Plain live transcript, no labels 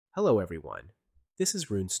Hello everyone, this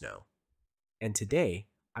is Rune Snow, and today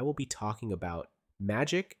I will be talking about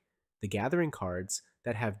Magic, the Gathering cards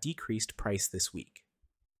that have decreased price this week.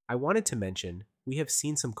 I wanted to mention we have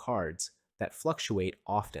seen some cards that fluctuate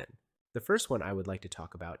often. The first one I would like to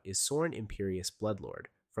talk about is Sorin Imperious Bloodlord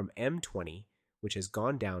from M20, which has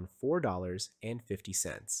gone down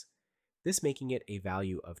 $4.50, this making it a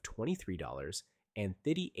value of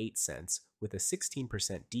 $23.38 with a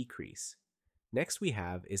 16% decrease. Next we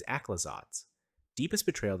have is Aclazotz, Deepest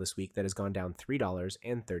Betrayal this week that has gone down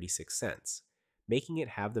 $3.36, making it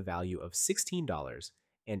have the value of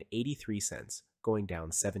 $16.83, going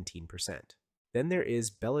down 17%. Then there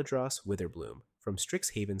is Beladros Witherbloom from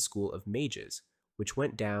Strixhaven School of Mages, which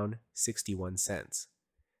went down 61 cents,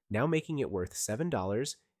 now making it worth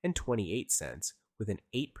 $7.28 with an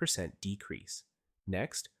 8% decrease.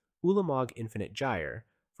 Next, Ulamog Infinite Gyre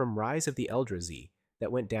from Rise of the Eldrazi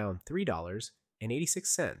that went down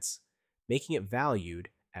 $3.86, making it valued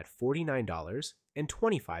at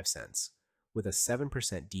 $49.25 with a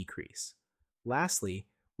 7% decrease. Lastly,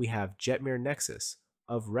 we have Jetmir Nexus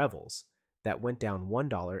of Revels that went down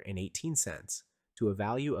 $1.18 to a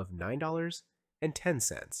value of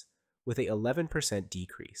 $9.10 with a 11%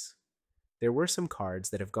 decrease. There were some cards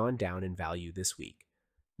that have gone down in value this week,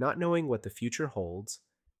 not knowing what the future holds,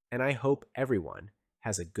 and I hope everyone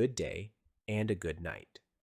has a good day and a good night.